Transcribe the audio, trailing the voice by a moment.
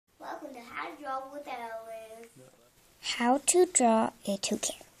how to draw with Alice. How to draw a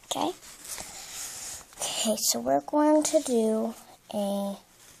toucan, okay? Okay, so we're going to do a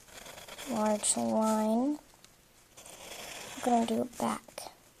large line. We're going to do it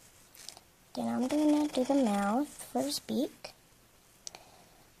back. Then I'm going to do the mouth for his beak.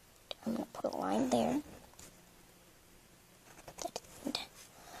 I'm going to put a line there.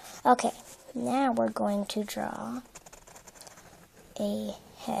 Okay, now we're going to draw a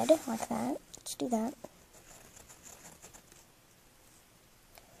head like that. Let's do that.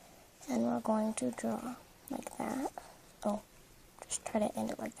 And we're going to draw like that. Oh, just try to end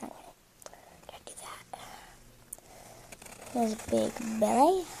it like that. Gotta do that. There's a big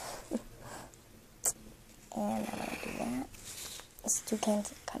belly. And I'm going to do that. This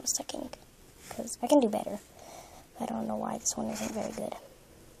toucan's kind of sucking because I can do better. I don't know why this one isn't very good.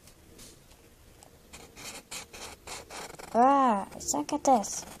 I suck at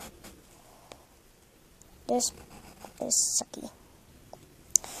this. This is sucky.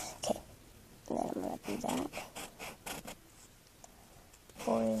 Okay, and then I'm going to do that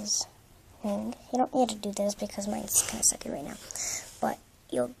for his wing. You don't need to do this because mine's kind of sucky right now. But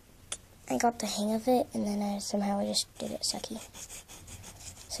I got the hang of it, and then I somehow just did it sucky.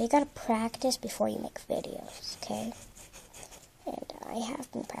 So you gotta practice before you make videos, okay? And I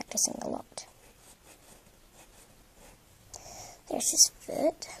have been practicing a lot. There's his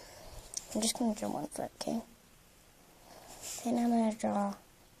foot. I'm just gonna draw one foot, okay? Then I'm gonna draw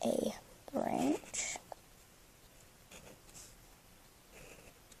a branch.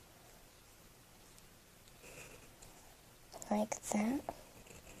 Like that.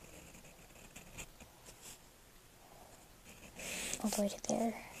 All the way to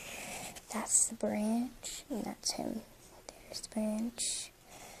there. That's the branch, and that's him. There's the branch.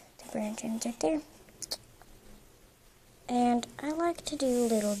 The branch ends right there. And I like to do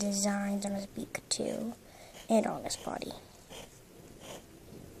little designs on his beak too, and on his body.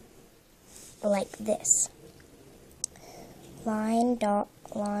 Like this. Line, dot,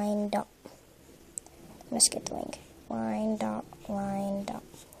 line, dot. I'm gonna skip the link. Line, dot, line, dot.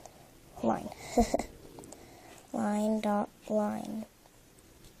 Line. Line, dot, line.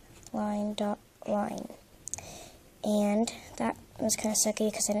 Line, dot, line. And that was kind of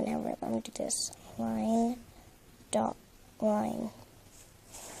sucky because I didn't have room. I'm going to do this. Line, dot, line.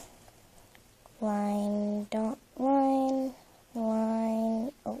 Line, dot, line.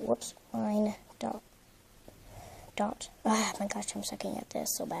 Line, oh, whoops. Line, dot, dot. Ah, my gosh, I'm sucking at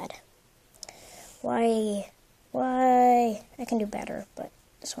this so bad. Why? I can do better, but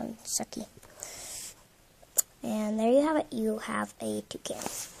this one's sucky. And there you have it. You have a toucan.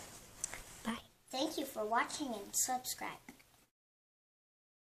 Bye. Thank you for watching and subscribe.